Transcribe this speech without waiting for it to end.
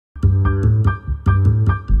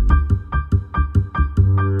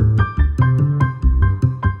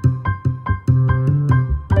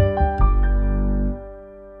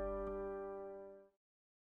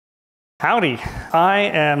Howdy,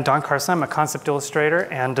 I am Don Carson. I'm a concept illustrator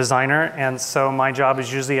and designer, and so my job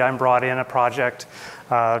is usually I'm brought in a project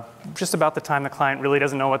just about the time the client really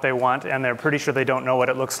doesn't know what they want, and they're pretty sure they don't know what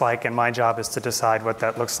it looks like, and my job is to decide what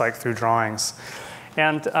that looks like through drawings.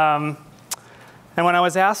 And when I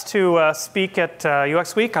was asked to speak at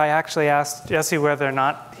UX Week, I actually asked Jesse whether or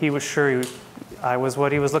not he was sure I was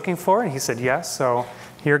what he was looking for, and he said yes, so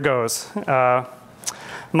here goes.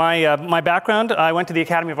 My background, I went to the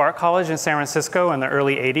Academy of Art College in San Francisco in the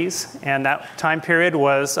early 80s, and that time period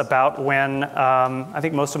was about when I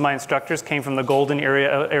think most of my instructors came from the golden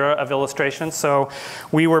era of illustration. So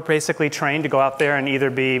we were basically trained to go out there and either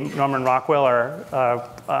be Norman Rockwell or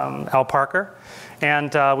Al Parker.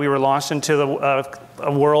 And we were launched into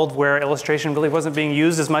a world where illustration really wasn't being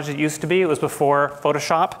used as much as it used to be. It was before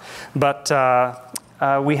Photoshop, but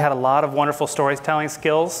we had a lot of wonderful storytelling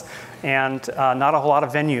skills and not a whole lot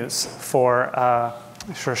of venues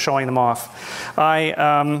for showing them off.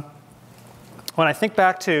 When I think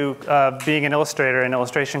back to being an illustrator in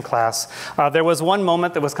illustration class, there was one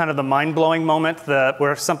moment that was kind of the mind-blowing moment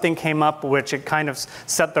where something came up which it kind of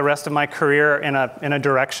set the rest of my career in a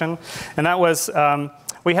direction. And that was,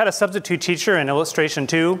 we had a substitute teacher in Illustration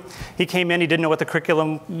 2. He came in, he didn't know what the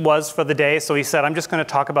curriculum was for the day, so he said, I'm just going to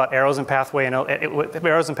talk about arrows and pathways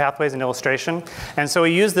in illustration. And so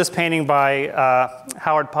he used this painting by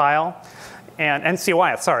Howard Pyle and N.C.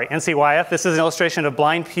 Wyeth, sorry, N.C. Wyeth. This is an illustration of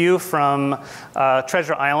Blind Pew from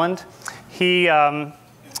Treasure Island.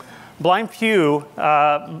 Blind Pew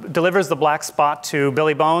delivers the black spot to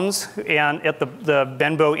Billy Bones and at the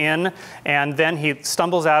Benbow Inn, and then he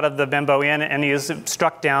stumbles out of the Benbow Inn and he is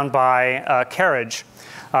struck down by a carriage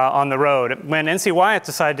on the road. When N.C. Wyeth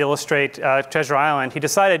decided to illustrate Treasure Island, he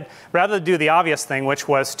decided rather than do the obvious thing, which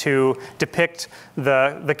was to depict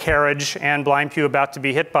the carriage and Blind Pew about to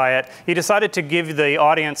be hit by it, he decided to give the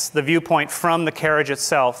audience the viewpoint from the carriage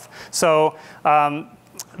itself. So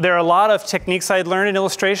there are a lot of techniques I had learned in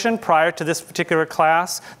illustration prior to this particular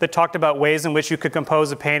class that talked about ways in which you could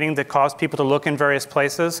compose a painting that caused people to look in various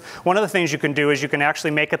places. One of the things you can do is you can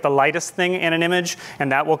actually make it the lightest thing in an image,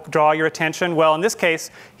 and that will draw your attention. Well, in this case,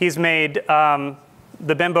 he's made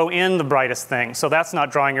the Benbow Inn the brightest thing, so that's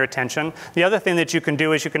not drawing your attention. The other thing that you can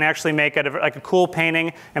do is you can actually make it like a cool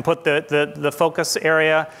painting and put the focus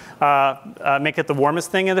area, make it the warmest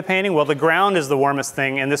thing in the painting. Well, the ground is the warmest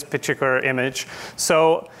thing in this particular image.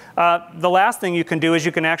 So the last thing you can do is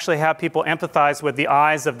you can actually have people empathize with the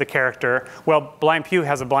eyes of the character. Well, Blind Pew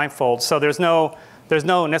has a blindfold, so there's no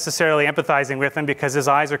necessarily empathizing with him because his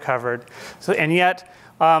eyes are covered. So, and yet,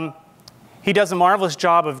 he does a marvelous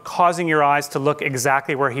job of causing your eyes to look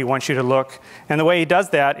exactly where he wants you to look. And the way he does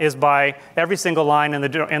that is by every single line in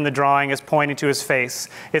the drawing is pointing to his face.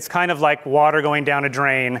 It's kind of like water going down a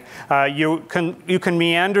drain. You can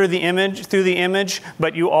meander the image through the image,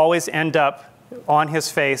 but you always end up on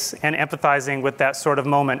his face and empathizing with that sort of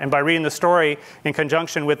moment. And by reading the story in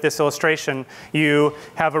conjunction with this illustration, you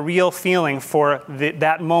have a real feeling for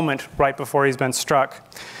that moment right before he's been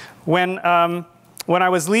struck. When I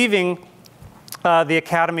was leaving the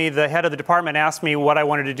academy, the head of the department asked me what I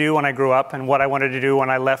wanted to do when I grew up and what I wanted to do when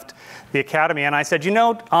I left the academy. And I said, you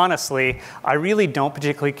know, honestly, I really don't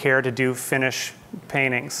particularly care to do finish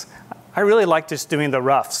paintings. I really like just doing the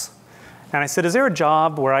roughs. And I said, is there a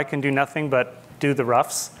job where I can do nothing but do the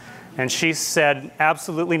roughs? And she said,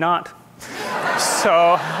 absolutely not.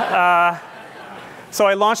 So I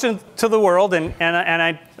launched into the world, and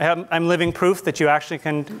I'm living proof that you actually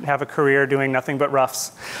can have a career doing nothing but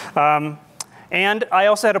roughs. And I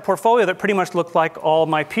also had a portfolio that pretty much looked like all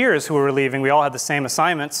my peers who were leaving. We all had the same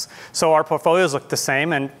assignments, so our portfolios looked the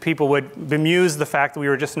same, and people would bemuse the fact that we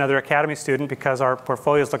were just another academy student because our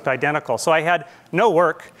portfolios looked identical. So I had no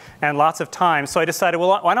work and lots of time, so I decided,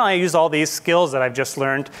 well, why don't I use all these skills that I've just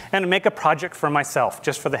learned and make a project for myself,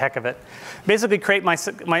 just for the heck of it. Basically create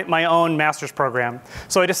my own master's program.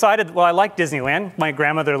 So I decided, well, I like Disneyland. My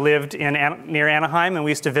grandmother lived near Anaheim, and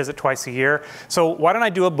we used to visit twice a year. So why don't I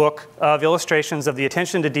do a book of illustrations of the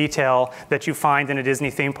attention to detail that you find in a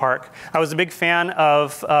Disney theme park. I was a big fan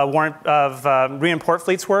of Rian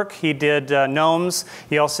Portfleet's work. He did Gnomes.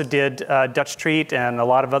 He also did Dutch Treat and a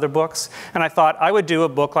lot of other books. And I thought I would do a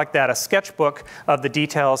book like that, a sketchbook of the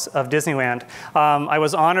details of Disneyland. I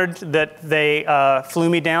was honored that they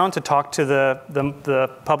flew me down to talk to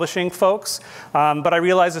the publishing folks. But I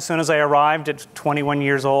realized as soon as I arrived at 21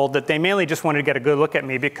 years old that they mainly just wanted to get a good look at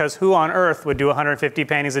me, because who on earth would do 150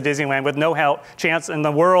 paintings of Disneyland with no chance in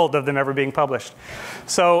the world of them ever being published?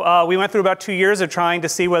 So we went through about 2 years of trying to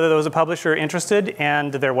see whether there was a publisher interested,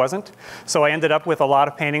 and there wasn't. So I ended up with a lot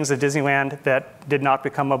of paintings of Disneyland that did not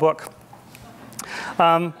become a book.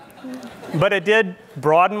 But it did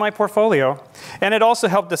broaden my portfolio, and it also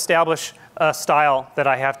helped establish a style that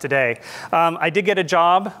I have today. I did get a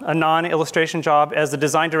job, a non-illustration job, as the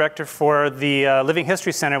design director for the Living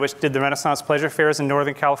History Center, which did the Renaissance Pleasure Fairs in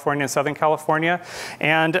Northern California and Southern California.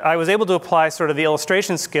 And I was able to apply sort of the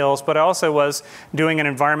illustration skills, but I also was doing an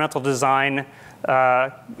environmental design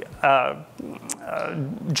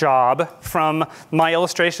job from my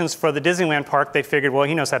illustrations for the Disneyland park. They figured, well,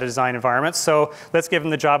 he knows how to design environments, so let's give him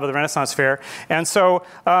the job of the Renaissance Fair. And so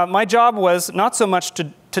my job was not so much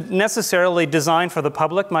to necessarily design for the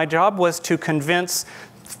public. My job was to convince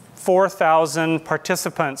 4,000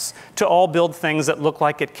 participants to all build things that looked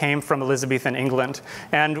like it came from Elizabethan England.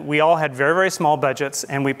 And we all had very, very small budgets,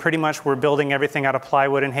 and we pretty much were building everything out of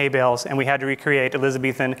plywood and hay bales, and we had to recreate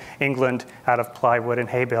Elizabethan England out of plywood and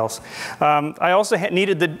hay bales. I also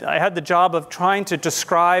I had the job of trying to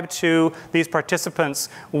describe to these participants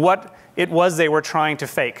what it was they were trying to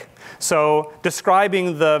fake. So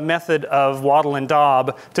describing the method of wattle and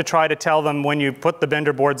daub to try to tell them when you put the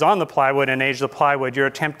bender boards on the plywood and age the plywood, you're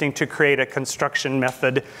attempting to create a construction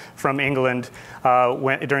method from England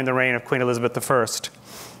during the reign of Queen Elizabeth I.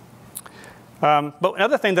 But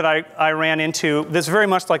another thing that I ran into, this very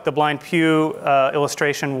much like the Blind Pew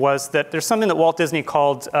illustration, was that there's something that Walt Disney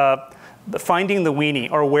called finding the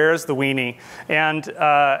weenie, or where's the weenie. And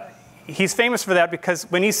he's famous for that because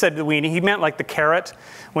when he said the weenie, he meant like the carrot.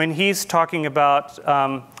 When he's talking about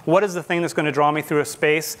what is the thing that's going to draw me through a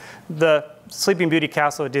space, the Sleeping Beauty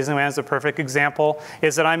Castle at Disneyland is a perfect example,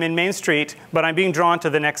 is that I'm in Main Street, but I'm being drawn to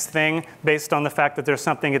the next thing based on the fact that there's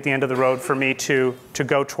something at the end of the road for me to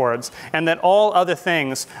go towards. And that all other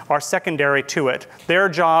things are secondary to it. Their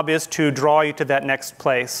job is to draw you to that next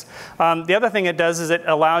place. The other thing it does is it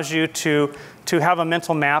allows you to have a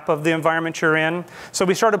mental map of the environment you're in. So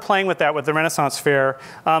we started playing with that with the Renaissance Fair.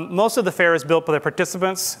 Most of the fair is built by the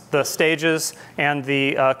participants, the stages, and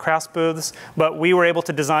the crafts booths, but we were able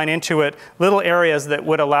to design into it little areas that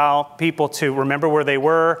would allow people to remember where they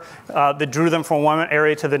were, that drew them from one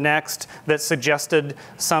area to the next, that suggested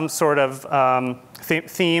some sort of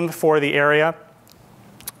theme for the area.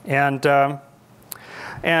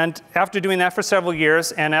 And after doing that for several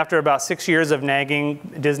years, and after about 6 years of nagging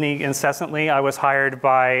Disney incessantly, I was hired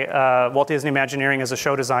by Walt Disney Imagineering as a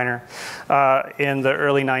show designer in the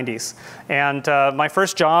early 90s. And my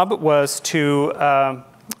first job was to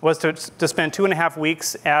spend 2.5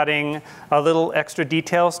 weeks adding a little extra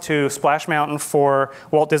details to Splash Mountain for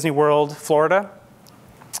Walt Disney World, Florida.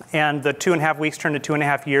 And the 2.5 weeks turned to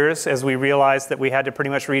 2.5 years as we realized that we had to pretty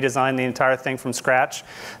much redesign the entire thing from scratch.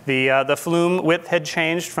 The flume width had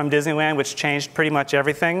changed from Disneyland, which changed pretty much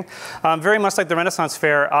everything. Very much like the Renaissance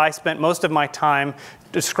Fair, I spent most of my time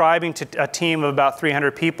describing to a team of about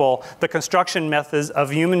 300 people the construction methods of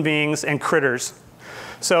human beings and critters.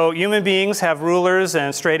 So human beings have rulers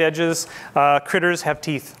and straight edges, critters have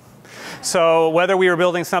teeth. So whether we were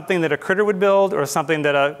building something that a critter would build or something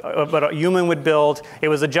that a human would build, it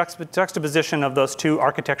was a juxtaposition of those two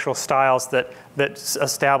architectural styles that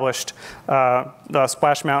established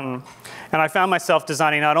Splash Mountain. And I found myself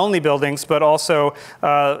designing not only buildings, but also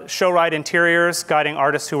show ride interiors, guiding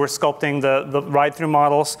artists who were sculpting the ride-through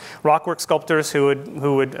models, rockwork sculptors who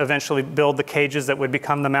would eventually build the cages that would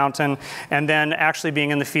become the mountain, and then actually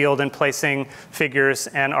being in the field and placing figures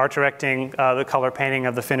and art directing the color painting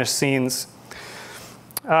of the finished scenes.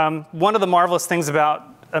 One of the marvelous things about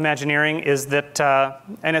Imagineering is that,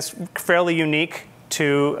 and it's fairly unique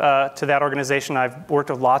to that organization. I've worked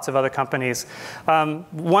with lots of other companies.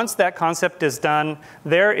 Once that concept is done,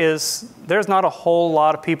 there's not a whole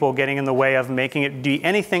lot of people getting in the way of making it do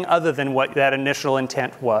anything other than what that initial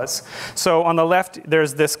intent was. So on the left,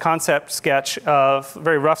 there's this concept sketch of,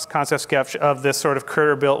 very rough concept sketch of this sort of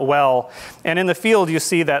critter-built well. And in the field, you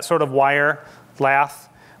see that sort of wire lath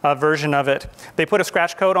version of it. They put a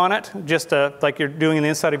scratch coat on it, just like you're doing in the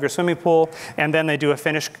inside of your swimming pool, and then they do a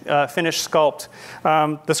finished sculpt.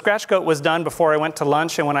 The scratch coat was done before I went to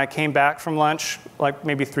lunch, and when I came back from lunch, like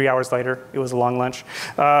maybe 3 hours later, it was a long lunch,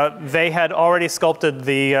 they had already sculpted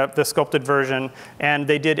the sculpted version, and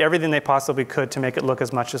they did everything they possibly could to make it look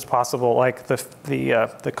as much as possible like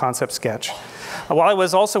the concept sketch. While I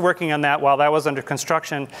was also working on that, while that was under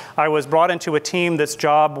construction, I was brought into a team that's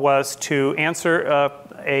job was to answer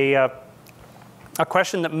a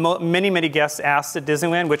question that many guests asked at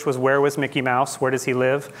Disneyland, which was, where was Mickey Mouse? Where does he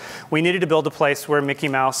live? We needed to build a place where Mickey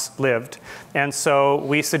Mouse lived. And so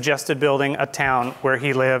we suggested building a town where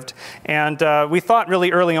he lived. And we thought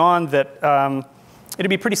really early on that it'd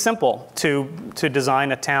be pretty simple to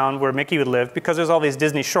design a town where Mickey would live because there's all these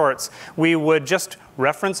Disney shorts. We would just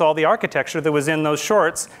reference all the architecture that was in those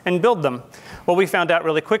shorts and build them. What we found out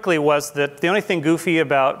really quickly was that the only thing goofy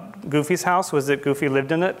about Goofy's house was that Goofy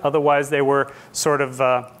lived in it. Otherwise, they were sort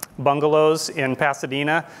of bungalows in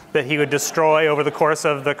Pasadena that he would destroy over the course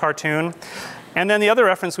of the cartoon. And then the other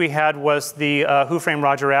reference we had was the Who Framed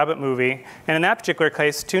Roger Rabbit movie. And in that particular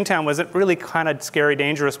case, Toontown was a really kind of scary,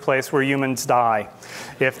 dangerous place where humans die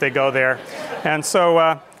if they go there. And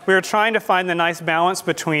so we were trying to find the nice balance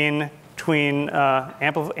between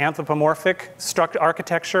anthropomorphic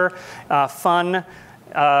architecture, fun,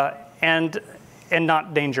 and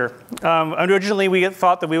not danger. Originally, we had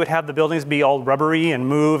thought that we would have the buildings be all rubbery and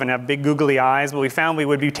move and have big googly eyes, but we found we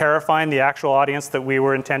would be terrifying the actual audience that we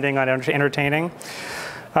were intending on entertaining.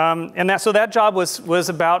 So that job was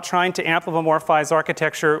about trying to anthropomorphize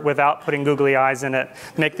architecture without putting googly eyes in it,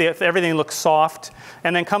 make everything look soft,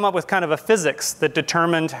 and then come up with kind of a physics that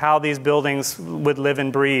determined how these buildings would live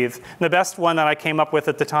and breathe. And the best one that I came up with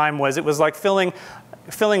at the time was it was like filling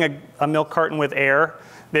a milk carton with air.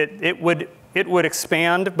 It would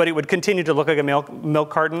expand, but it would continue to look like a milk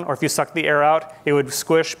carton, or if you sucked the air out, it would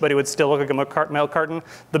squish, but it would still look like a milk carton.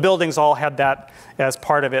 The buildings all had that as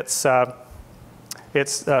part of its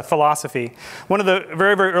philosophy. One of the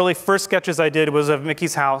very, very early first sketches I did was of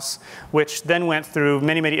Mickey's house, which then went through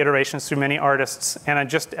many, many iterations through many artists, and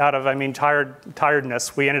just out of,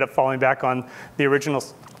 tiredness, we ended up falling back on the original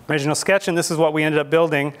sketch, and this is what we ended up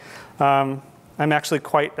building. I'm actually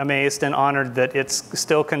quite amazed and honored that it's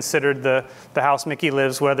still considered the house Mickey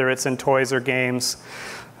lives, whether it's in toys or games.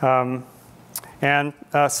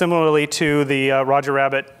 Similarly to the Roger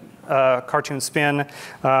Rabbit cartoon spin,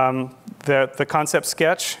 the concept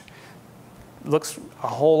sketch looks a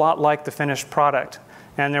whole lot like the finished product.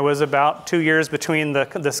 And there was about 2 years between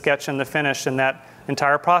the sketch and the finish, and that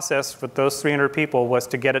entire process with those 300 people was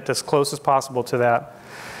to get it as close as possible to that.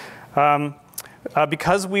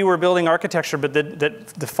 Because we were building architecture but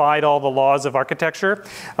that defied all the laws of architecture,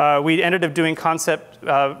 we ended up doing concept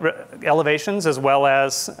elevations as well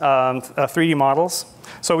as 3D models.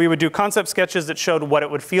 So we would do concept sketches that showed what it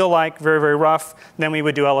would feel like, very, very rough. Then we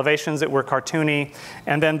would do elevations that were cartoony.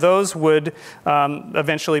 And then those would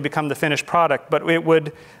eventually become the finished product. But it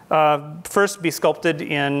would first be sculpted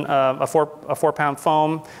in a 4-pound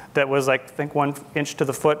foam that was like, I think, 1 inch to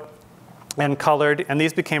the foot, and colored, and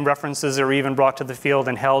these became references that were even brought to the field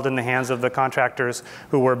and held in the hands of the contractors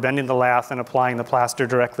who were bending the lath and applying the plaster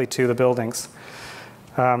directly to the buildings.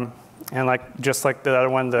 And just like the other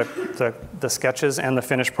one, the sketches and the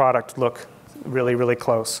finished product look really, really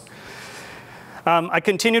close. I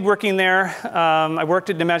continued working there. I worked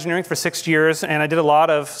at Imagineering for 6 years, and I did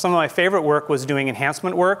some of my favorite work was doing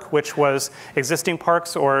enhancement work, which was existing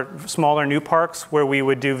parks or smaller new parks where we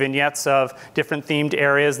would do vignettes of different themed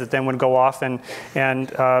areas that then would go off and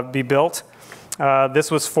be built. This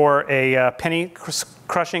was for a penny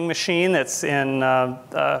crushing machine that's in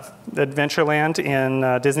Adventureland in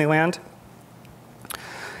Disneyland.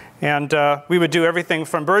 And we would do everything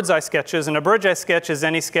from bird's eye sketches. And a bird's eye sketch is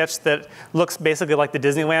any sketch that looks basically like the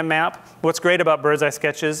Disneyland map. What's great about bird's eye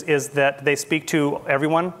sketches is that they speak to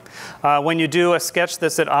everyone. When you do a sketch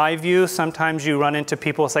that's at eye view, sometimes you run into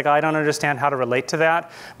people, it's like, I don't understand how to relate to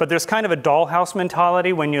that. But there's kind of a dollhouse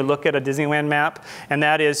mentality when you look at a Disneyland map. And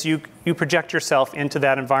that is you project yourself into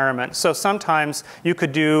that environment. So sometimes you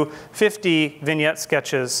could do 50 vignette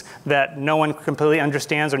sketches that no one completely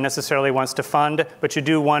understands or necessarily wants to fund, but you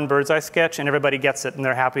do one bird's eye sketch and everybody gets it and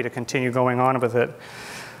they're happy to continue going on with it.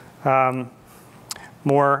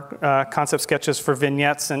 More concept sketches for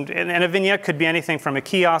vignettes, and a vignette could be anything from a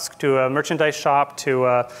kiosk to a merchandise shop to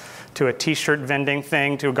a t-shirt vending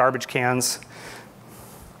thing to garbage cans.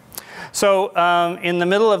 So in the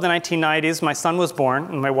middle of the 1990s, my son was born,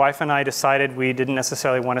 and my wife and I decided we didn't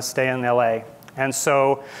necessarily want to stay in LA. And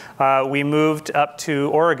so we moved up to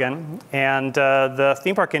Oregon, and the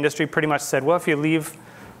theme park industry pretty much said, well, if you leave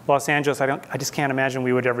Los Angeles, I just can't imagine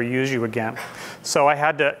we would ever use you again. So I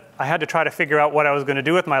had to try to figure out what I was going to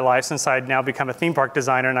do with my life, since I had now become a theme park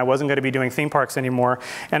designer and I wasn't going to be doing theme parks anymore.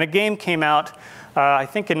 And a game came out, I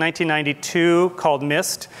think in 1992, called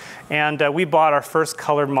Myst. And we bought our first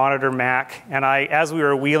colored monitor Mac. And as we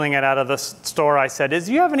were wheeling it out of the store, I said,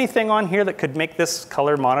 do you have anything on here that could make this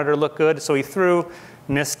colored monitor look good? So he threw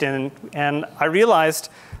Myst in, and I realized,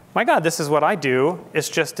 my God, this is what I do.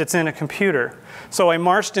 It's in a computer. So I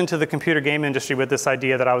marched into the computer game industry with this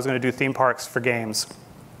idea that I was going to do theme parks for games.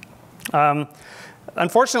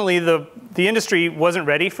 Unfortunately, the industry wasn't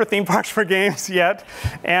ready for theme parks for games yet,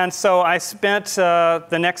 and so I spent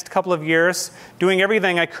the next couple of years doing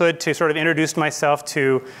everything I could to sort of introduce myself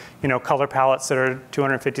to, color palettes that are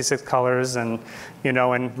 256 colors and,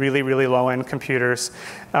 and really, really low-end computers,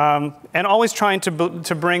 and always trying to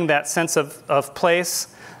bring that sense of place,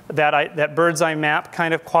 that bird's eye map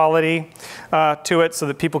kind of quality to it, so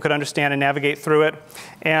that people could understand and navigate through it,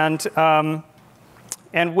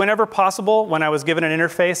 and whenever possible, when I was given an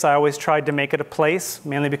interface, I always tried to make it a place,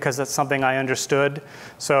 mainly because that's something I understood.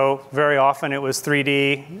 So very often it was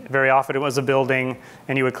 3D, very often it was a building,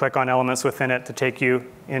 and you would click on elements within it to take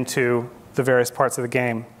you into the various parts of the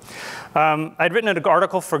game. I'd written an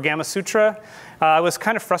article for Gamma Sutra. I was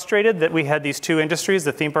kind of frustrated that we had these two industries,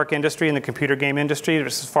 the theme park industry and the computer game industry.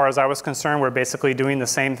 As far as I was concerned, were basically doing the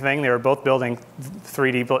same thing. They were both building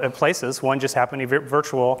 3D places. One just happened to be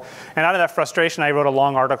virtual. And out of that frustration, I wrote a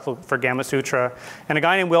long article for Gamma Sutra. And a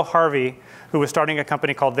guy named Will Harvey, who was starting a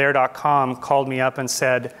company called There.com, called me up and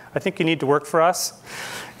said, "I think you need to work for us."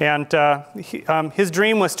 And his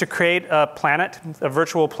dream was to create a planet, a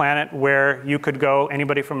virtual planet, where you could go,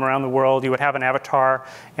 anybody from around the world, you would have an avatar,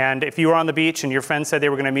 and if you were on the beach and your friends said they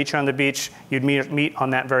were going to meet you on the beach, you'd meet on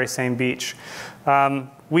that very same beach.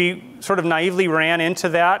 We sort of naively ran into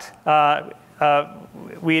that.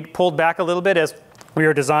 We pulled back a little bit as we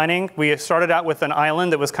were designing. We started out with an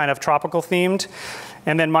island that was kind of tropical themed,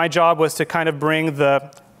 and then my job was to kind of bring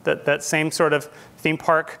that same sort of theme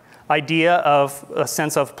park idea of a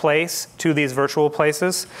sense of place to these virtual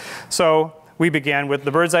places. So we began with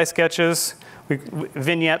the bird's eye sketches,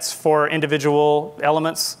 vignettes for individual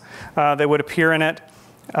elements that would appear in it.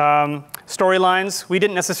 Storylines, we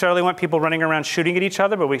didn't necessarily want people running around shooting at each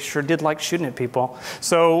other, but we sure did like shooting at people.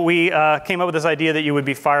 So we came up with this idea that you would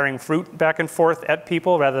be firing fruit back and forth at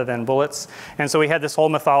people rather than bullets. And so we had this whole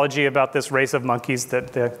mythology about this race of monkeys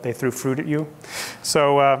that they threw fruit at you.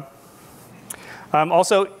 So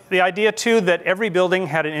also, the idea, too, that every building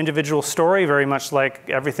had an individual story, very much like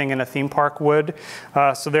everything in a theme park would.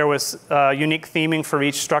 So there was unique theming for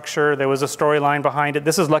each structure. There was a storyline behind it.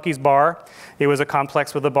 This is Lucky's Bar. It was a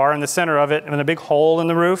complex with a bar in the center of it and a big hole in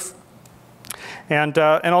the roof. And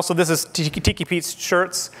also, this is Tiki Pete's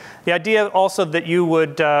shirts. The idea also that you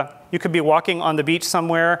could be walking on the beach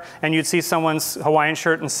somewhere, and you'd see someone's Hawaiian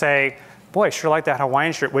shirt and say, "Boy, I sure like that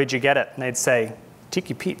Hawaiian shirt. Where'd you get it?" And they'd say,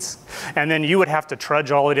 "Tiki Pete's." And then you would have to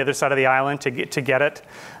trudge all the way to the other side of the island to get it.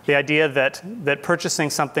 The idea that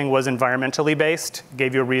purchasing something was environmentally based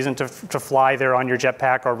gave you a reason to fly there on your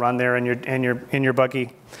jetpack or run there in your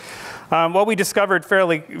buggy. What we discovered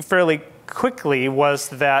fairly quickly was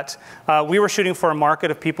that we were shooting for a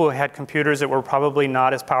market of people who had computers that were probably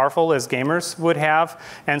not as powerful as gamers would have,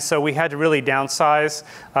 and so we had to really downsize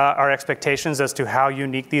our expectations as to how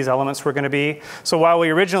unique these elements were going to be. So while we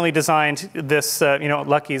originally designed this,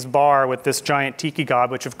 Lucky's Bar with this giant tiki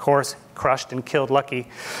god, which of course crushed and killed Lucky.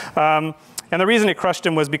 And the reason it crushed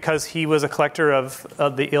him was because he was a collector of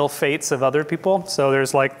the ill fates of other people. So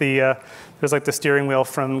there's like the steering wheel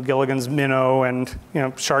from Gilligan's Minnow, and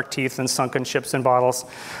shark teeth and sunken ships and bottles.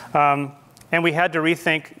 And we had to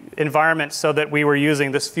rethink environment so that we were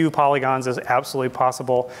using as few polygons as absolutely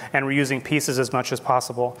possible, and we're using pieces as much as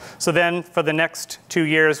possible. So then for the next 2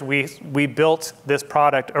 years, we built this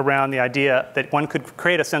product around the idea that one could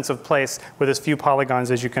create a sense of place with as few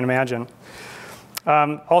polygons as you can imagine.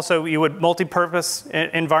 Also, you would multi-purpose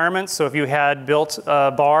environments. So if you had built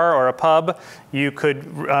a bar or a pub, you could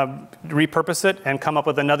repurpose it and come up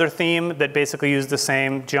with another theme that basically used the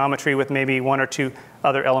same geometry with maybe one or two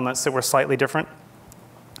other elements that were slightly different.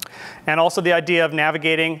 And also the idea of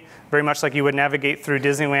navigating, very much like you would navigate through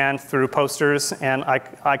Disneyland, through posters and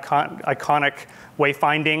iconic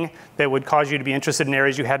wayfinding that would cause you to be interested in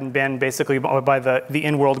areas you hadn't been, basically by the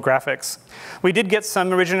in-world graphics. We did get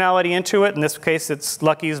some originality into it. In this case, it's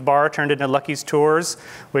Lucky's Bar turned into Lucky's Tours,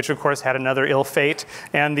 which of course had another ill fate.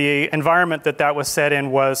 And the environment that was set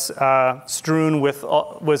in was strewn with,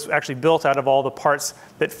 was actually built out of all the parts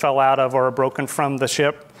that fell out of or are broken from the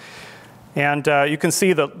ship. And you can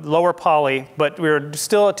see the lower poly, but we were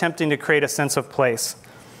still attempting to create a sense of place.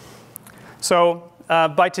 So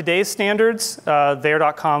by today's standards,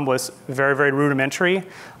 There.com was very, very rudimentary.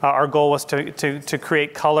 Our goal was to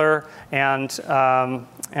create color and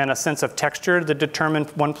a sense of texture that determined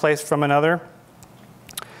one place from another.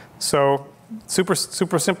 So super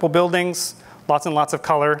simple buildings, lots and lots of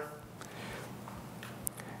color.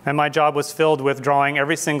 And my job was filled with drawing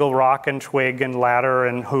every single rock and twig and ladder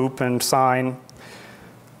and hoop and sign.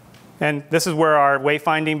 And this is where our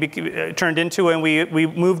wayfinding turned into, and we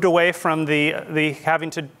moved away from the having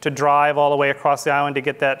to drive all the way across the island to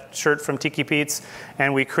get that shirt from Tiki Pete's,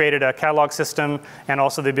 and we created a catalog system and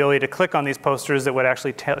also the ability to click on these posters that would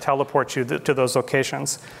actually teleport you to those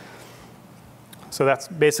locations. So that's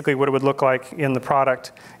basically what it would look like in the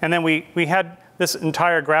product. And then we had this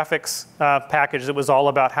entire graphics package that was all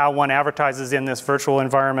about how one advertises in this virtual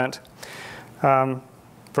environment,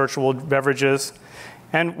 virtual beverages.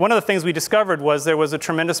 And one of the things we discovered was there was a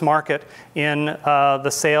tremendous market in the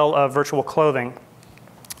sale of virtual clothing.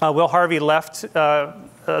 Will Harvey left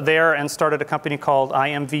there and started a company called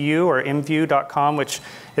IMVU, or imview.com, which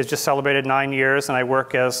has just celebrated 9 years, and I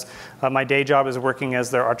work as, my day job is working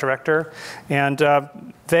as their art director. And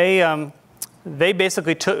they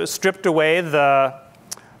basically stripped away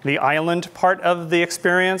the island part of the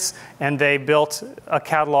experience, and they built a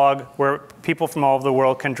catalog where people from all over the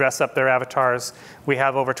world can dress up their avatars. We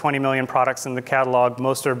have over 20 million products in the catalog.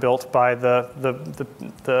 Most are built by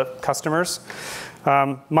the customers.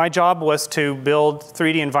 My job was to build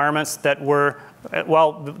 3D environments that were,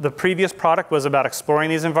 well, the previous product was about exploring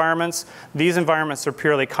these environments. These environments are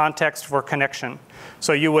purely context for connection.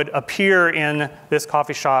 So you would appear in this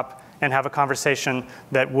coffee shop and have a conversation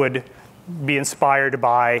that would be inspired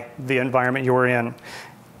by the environment you were in.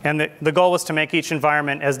 And the goal was to make each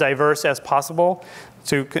environment as diverse as possible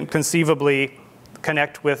to conceivably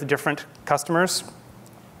connect with different customers.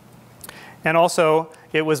 And also,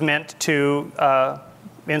 it was meant to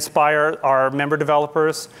inspire our member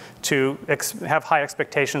developers to have high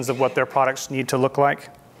expectations of what their products need to look like.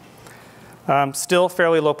 Still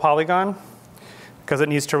fairly low polygon, because it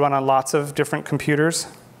needs to run on lots of different computers.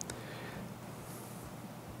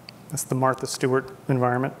 That's the Martha Stewart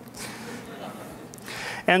environment.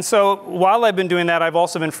 And so while I've been doing that, I've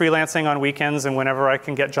also been freelancing on weekends and whenever I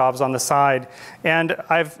can get jobs on the side. And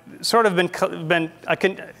I've sort of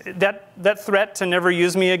that threat to never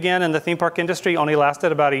use me again in the theme park industry only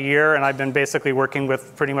lasted about a year, and I've been basically working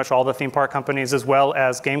with pretty much all the theme park companies as well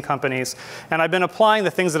as game companies. And I've been applying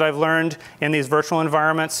the things that I've learned in these virtual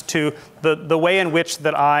environments to the way in which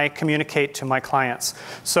that I communicate to my clients.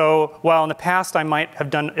 So while in the past I might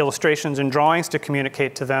have done illustrations and drawings to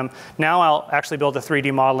communicate to them, now I'll actually build a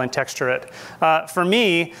 3D model and texture it. For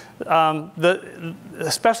me,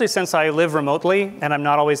 especially since I live remotely and I'm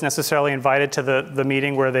not always necessarily invited to the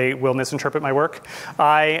meeting where they will misinterpret my work,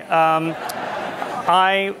 I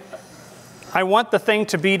want the thing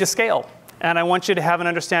to be to scale, and I want you to have an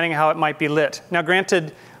understanding of how it might be lit. Now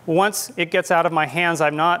granted, once it gets out of my hands,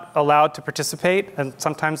 I'm not allowed to participate, and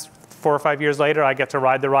sometimes 4 or 5 years later, I get to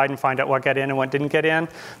ride the ride and find out what got in and what didn't get in.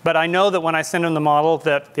 But I know that when I send them the model,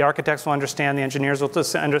 that the architects will understand, the engineers will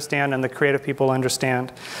understand, and the creative people will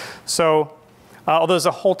understand. So, although there's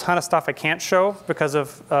a whole ton of stuff I can't show because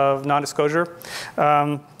of non-disclosure,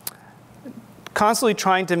 constantly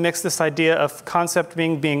trying to mix this idea of concept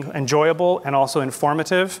being enjoyable and also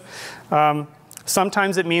informative.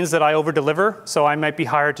 Sometimes it means that I over-deliver, so I might be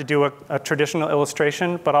hired to do a traditional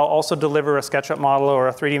illustration, but I'll also deliver a SketchUp model or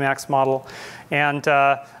a 3D Max model. And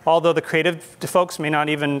although the creative folks may not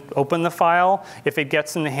even open the file, if it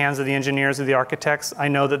gets in the hands of the engineers or the architects, I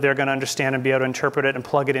know that they're going to understand and be able to interpret it and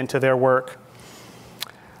plug it into their work.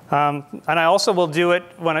 And I also will do it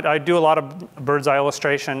when I do a lot of bird's eye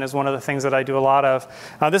illustration is one of the things that I do a lot of.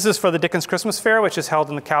 This is for the Dickens Christmas Fair, which is held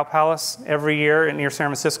in the Cow Palace every year near San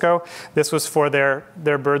Francisco. This was for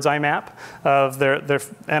their bird's eye map of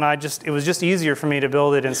and it was just easier for me to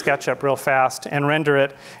build it in SketchUp real fast and render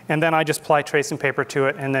it, and then I just apply tracing paper to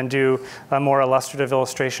it and then do a more illustrative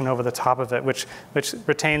illustration over the top of it, which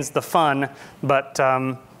retains the fun, but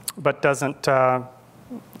doesn't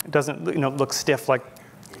look stiff like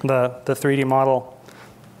the 3D model.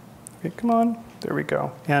 Okay, come on, there we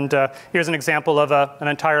go. And here's an example of an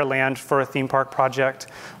entire land for a theme park project.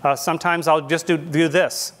 Sometimes I'll just do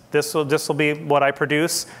this. This will be what I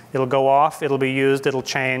produce. It'll go off, it'll be used, it'll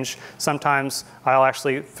change. Sometimes I'll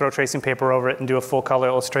actually throw tracing paper over it and do a full color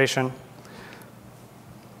illustration.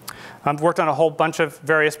 I've worked on a whole bunch of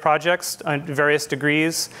various projects at various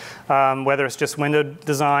degrees, whether it's just window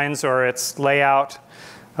designs or it's layout.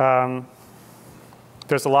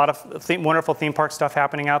 There's a lot of wonderful theme park stuff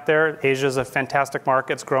happening out there. Asia's a fantastic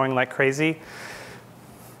market. It's growing like crazy.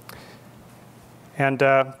 And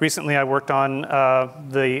recently I worked on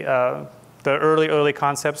the early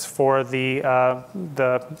concepts for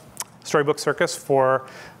the Storybook Circus for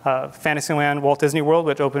Fantasyland Walt Disney World,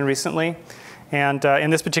 which opened recently. And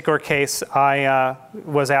in this particular case, I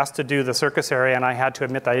was asked to do the circus area, and I had to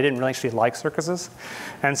admit that I didn't really actually like circuses.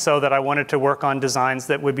 And so that I wanted to work on designs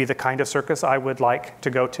that would be the kind of circus I would like to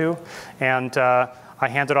go to. And I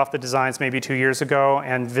handed off the designs maybe 2 years ago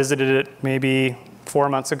and visited it maybe 4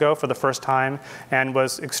 months ago for the first time, and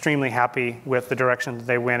was extremely happy with the direction that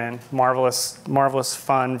they went in. Marvelous, marvelous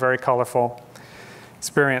fun, very colorful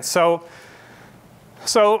experience. So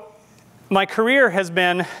my career has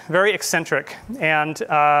been very eccentric, and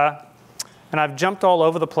I've jumped all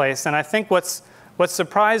over the place. And I think what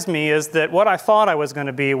surprised me is that what I thought I was going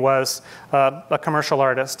to be was a commercial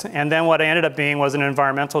artist, and then what I ended up being was an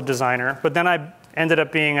environmental designer. But then I ended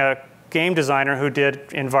up being a game designer who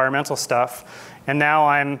did environmental stuff, and now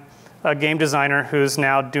I'm a game designer who's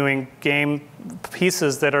now doing game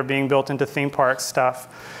pieces that are being built into theme park stuff.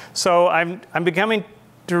 So I'm beginning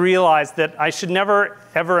to realize that I should never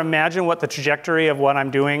ever imagine what the trajectory of what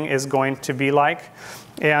I'm doing is going to be like.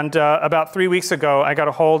 And about 3 weeks ago, I got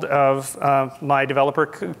a hold of my developer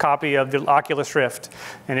copy of the Oculus Rift.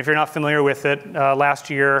 And if you're not familiar with it, last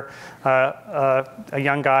year, a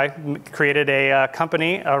young guy created a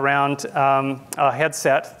company around a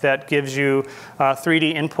headset that gives you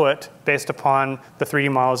 3D input based upon the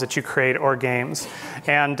 3D models that you create or games.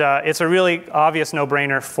 And it's a really obvious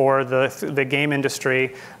no-brainer for the game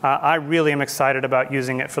industry. I really am excited about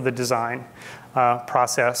using it for the design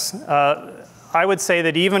process. I would say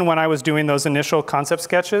that even when I was doing those initial concept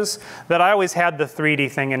sketches, that I always had the 3D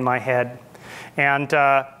thing in my head. And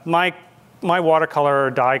my watercolor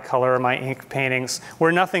or dye color or my ink paintings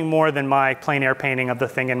were nothing more than my plein air painting of the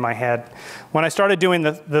thing in my head. When I started doing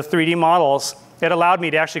the 3D models, it allowed me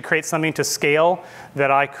to actually create something to scale that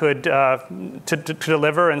I could to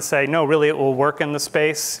deliver and say, no, really it will work in the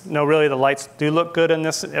space. No, really the lights do look good in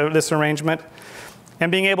this arrangement.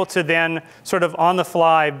 And being able to then sort of on the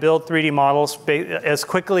fly build 3D models as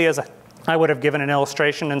quickly as I would have given an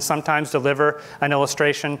illustration, and sometimes deliver an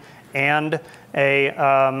illustration and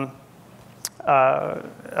a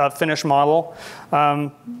finished model.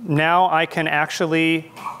 Now I can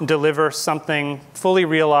actually deliver something fully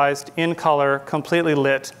realized, in color, completely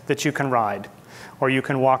lit, that you can ride or you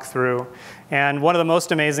can walk through. And one of the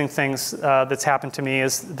most amazing things that's happened to me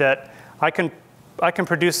is that I can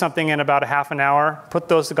produce something in about a half an hour, put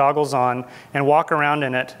those goggles on, and walk around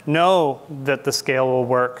in it, know that the scale will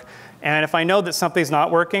work. And if I know that something's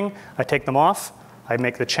not working, I take them off, I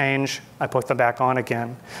make the change, I put them back on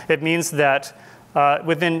again. It means that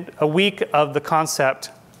within a week of the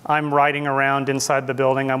concept, I'm riding around inside the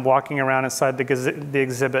building, I'm walking around inside the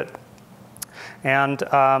exhibit. And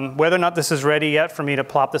whether or not this is ready yet for me to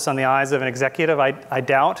plop this on the eyes of an executive, I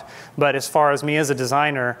doubt. But as far as me as a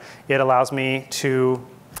designer, it allows me to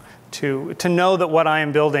know that what I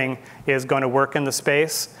am building is going to work in the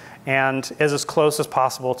space and is as close as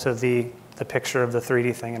possible to the picture of the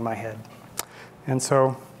 3D thing in my head. And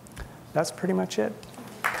so that's pretty much it.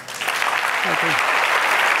 Thank you.